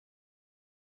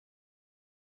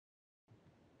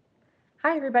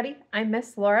Hi everybody, I'm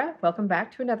Miss Laura. Welcome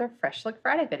back to another Fresh Look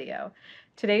Friday video.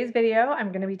 Today's video, I'm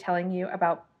going to be telling you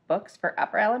about books for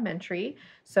upper elementary,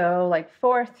 so like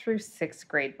 4th through 6th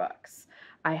grade books.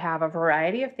 I have a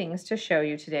variety of things to show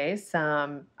you today,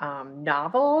 some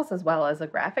novels as well as a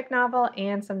graphic novel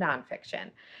and some nonfiction.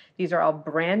 These are all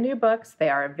brand new books. They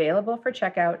are available for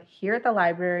checkout here at the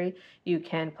library. You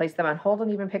can place them on hold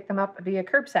and even pick them up via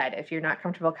curbside if you're not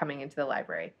comfortable coming into the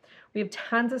library. We have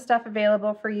tons of stuff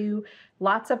available for you,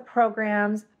 lots of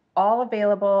programs, all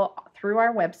available through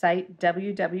our website,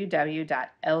 www.lvdl.org.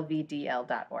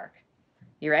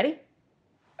 You ready?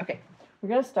 Okay, we're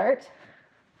going to start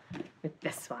with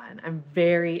this one. I'm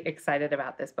very excited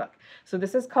about this book. So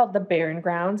this is called The Barren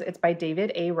Grounds. It's by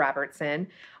David A. Robertson.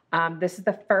 This is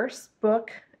the first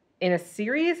book in a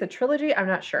series, a trilogy, I'm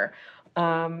not sure.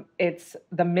 It's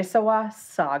the Misewa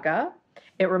Saga.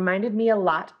 It reminded me a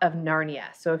lot of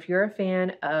Narnia. So if you're a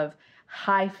fan of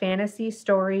high fantasy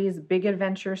stories, big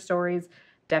adventure stories,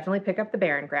 definitely pick up The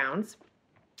Barren Grounds.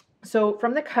 So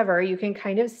from the cover, you can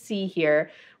kind of see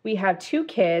here, we have two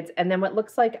kids and then what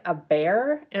looks like a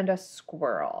bear and a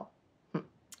squirrel.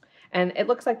 And it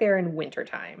looks like they're in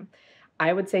wintertime.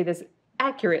 I would say this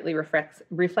accurately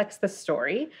reflects the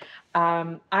story.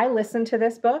 I listened to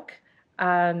this book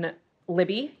on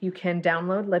Libby. You can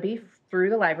download Libby through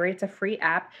the library. It's a free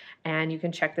app, and you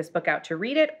can check this book out to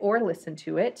read it or listen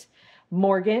to it.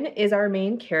 Morgan is our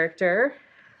main character.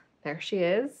 There she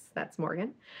is. That's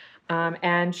Morgan.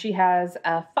 And she has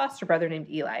a foster brother named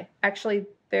Eli. Actually,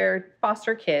 they're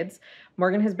foster kids.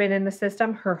 Morgan has been in the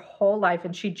system her whole life,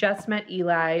 and she just met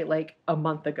Eli like a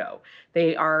month ago.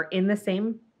 They are in the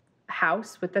same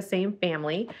house with the same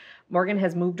family. Morgan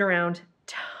has moved around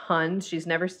tons. She's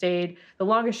never stayed. The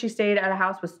longest she stayed at a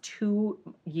house was 2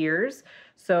 years.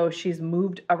 So she's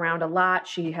moved around a lot.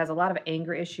 She has a lot of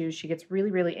anger issues. She gets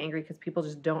really, really angry because people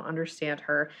just don't understand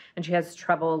her. And she has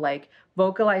trouble like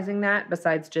vocalizing that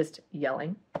besides just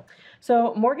yelling.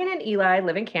 So Morgan and Eli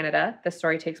live in Canada. The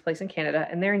story takes place in Canada,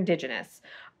 and they're Indigenous.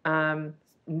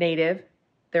 Native,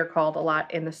 they're called a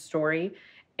lot in the story.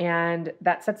 And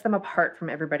that sets them apart from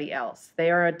everybody else.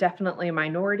 They are definitely a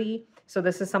minority, so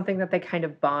this is something that they kind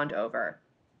of bond over.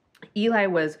 Eli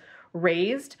was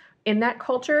raised in that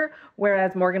culture,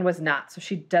 whereas Morgan was not, so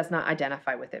she does not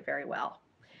identify with it very well.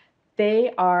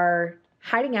 They are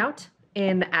hiding out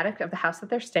in the attic of the house that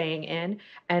they're staying in,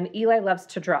 and Eli loves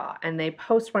to draw, and they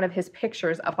post one of his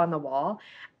pictures up on the wall,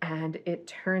 and it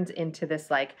turns into this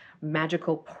like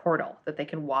magical portal that they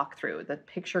can walk through. The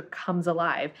picture comes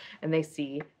alive, and they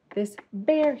see this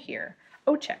bear here,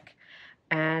 Ochek,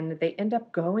 and they end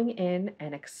up going in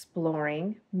and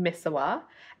exploring Misewa,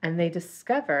 and they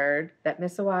discovered that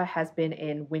Misewa has been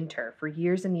in winter for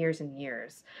years and years and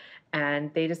years,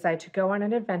 and they decide to go on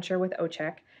an adventure with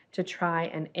Ochek to try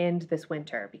and end this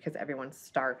winter because everyone's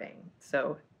starving.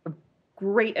 So a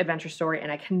great adventure story,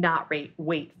 and I cannot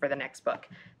wait for the next book,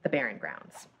 The Barren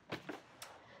Grounds.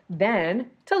 Then,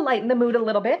 to lighten the mood a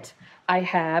little bit, I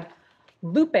have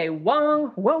Lupe,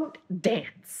 Wong Won't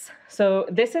Dance. So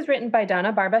this is written by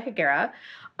Donna, Barba, Higuera.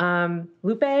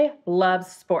 Lupe loves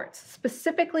sports,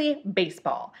 specifically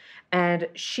baseball, and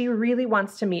she really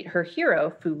wants to meet her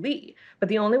hero, Fu Li. But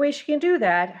the only way she can do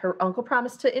that, her uncle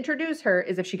promised to introduce her,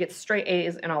 is if she gets straight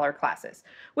A's in all her classes,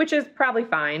 which is probably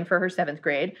fine for her 7th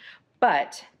grade.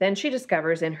 But then she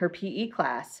discovers in her PE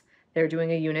class, they're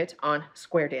doing a unit on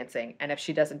square dancing, and if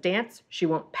she doesn't dance, she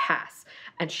won't pass.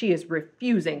 And she is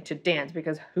refusing to dance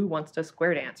because who wants to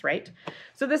square dance, right?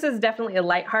 So this is definitely a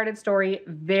lighthearted story,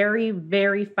 very,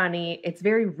 very funny. It's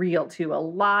very real too. A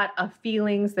lot of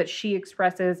feelings that she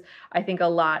expresses. I think a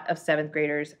lot of 7th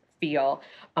graders feel.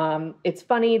 It's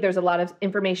funny. There's a lot of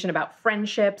information about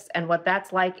friendships and what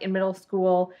that's like in middle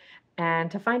school.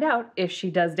 And to find out if she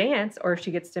does dance or if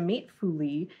she gets to meet Fu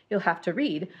Li, you'll have to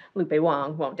read Lupe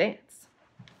Wong Won't Dance.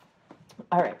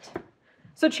 All right.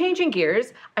 So changing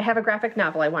gears, I have a graphic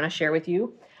novel I want to share with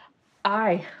you.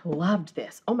 I loved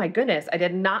this. Oh my goodness. I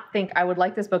did not think I would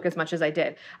like this book as much as I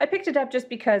did. I picked it up just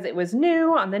because it was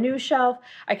new on the new shelf.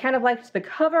 I kind of liked the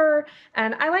cover,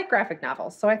 and I like graphic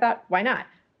novels. So I thought, why not?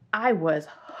 I was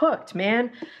hooked,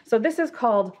 man. So this is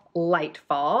called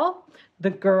Lightfall,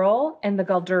 The Girl and the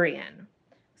Galdurian.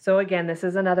 So again, this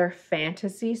is another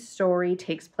fantasy story,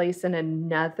 takes place in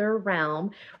another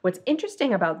realm. What's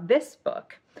interesting about this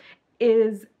book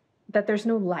is that there's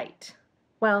no light.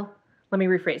 Well, let me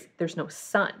rephrase, there's no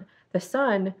sun. The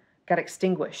sun got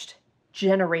extinguished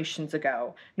generations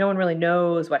ago. No one really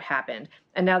knows what happened.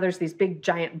 And now there's these big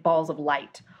giant balls of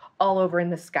light all over in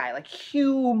the sky, like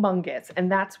humongous.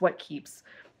 And that's what keeps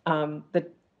the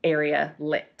area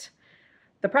lit.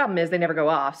 The problem is they never go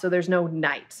off, so there's no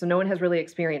night. So no one has really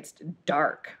experienced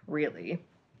dark, really.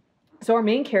 So our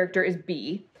main character is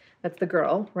B. That's the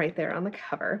girl right there on the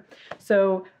cover.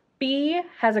 So B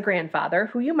has a grandfather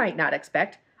who you might not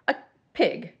expect, a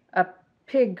pig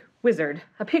wizard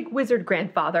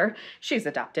grandfather. She's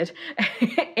adopted.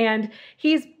 And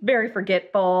he's very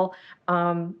forgetful.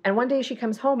 And one day she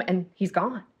comes home and he's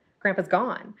gone. Grandpa's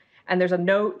gone. And there's a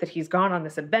note that he's gone on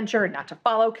this adventure and not to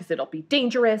follow because it'll be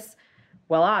dangerous.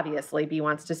 Well, obviously, Bee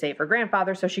wants to save her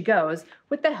grandfather, so she goes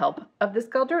with the help of this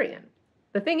Galdurian.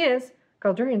 The thing is,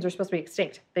 Galdurians are supposed to be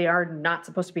extinct. They are not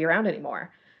supposed to be around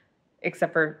anymore,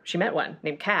 except for she met one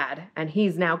named Cad, and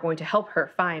he's now going to help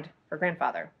her find her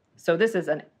grandfather. So this is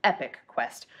an epic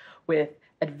quest with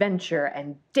adventure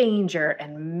and danger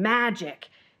and magic.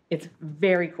 It's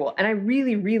very cool. And I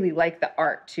really, really like the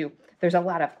art, too. There's a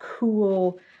lot of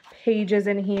cool pages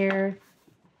in here.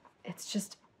 It's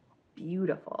just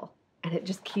beautiful. And it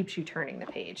just keeps you turning the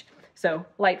page. So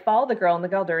Lightfall, the girl and the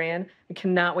Galdurian. I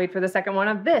cannot wait for the second one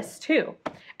of this too.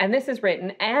 And this is written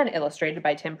and illustrated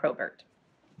by Tim Probert.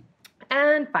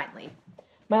 And finally,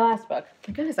 my last book.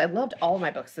 My goodness, I loved all of my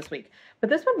books this week.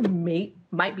 But this one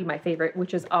might be my favorite,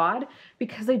 which is odd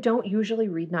because I don't usually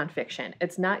read nonfiction.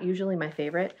 It's not usually my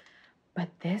favorite. But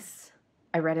this,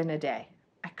 I read in a day.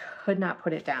 I could not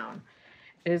put it down.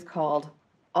 It is called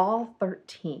All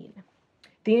 13.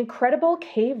 The Incredible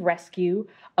Cave Rescue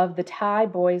of the Thai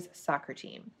Boys Soccer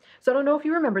Team. So I don't know if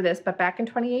you remember this, but back in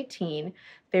 2018,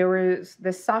 there was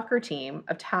this soccer team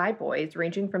of Thai boys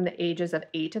ranging from the ages of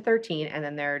 8 to 13, and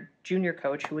then their junior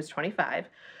coach, who was 25,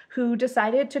 who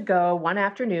decided to go one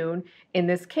afternoon in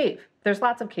this cave. There's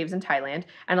lots of caves in Thailand,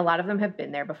 and a lot of them have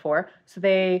been there before. So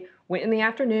they went in the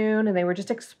afternoon, and they were just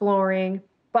exploring,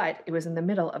 but it was in the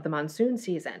middle of the monsoon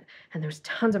season, and there was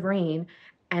tons of rain,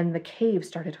 and the cave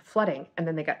started flooding, and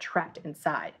then they got trapped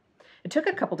inside. It took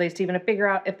a couple days to even figure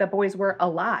out if the boys were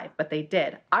alive, but they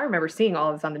did. I remember seeing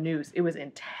all of this on the news. It was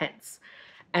intense.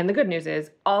 And the good news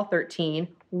is all 13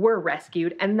 were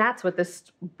rescued, and that's what this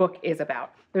book is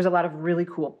about. There's a lot of really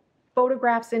cool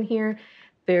photographs in here.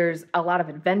 There's a lot of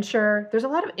adventure. There's a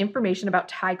lot of information about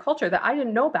Thai culture that I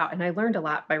didn't know about, and I learned a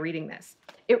lot by reading this.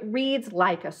 It reads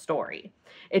like a story.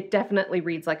 It definitely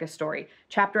reads like a story.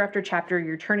 Chapter after chapter,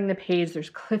 you're turning the page,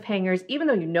 there's cliffhangers. Even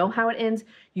though you know how it ends,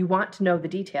 you want to know the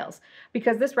details.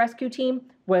 Because this rescue team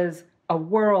was a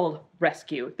world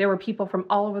rescue. There were people from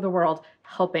all over the world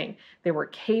helping. There were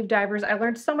cave divers. I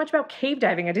learned so much about cave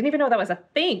diving. I didn't even know that was a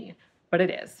thing, but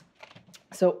it is.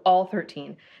 So all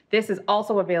 13. This is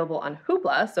also available on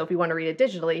Hoopla, so if you want to read it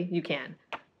digitally, you can.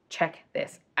 Check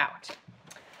this out.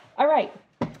 All right,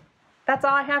 that's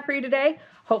all I have for you today.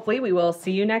 Hopefully we will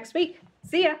see you next week.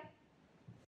 See ya.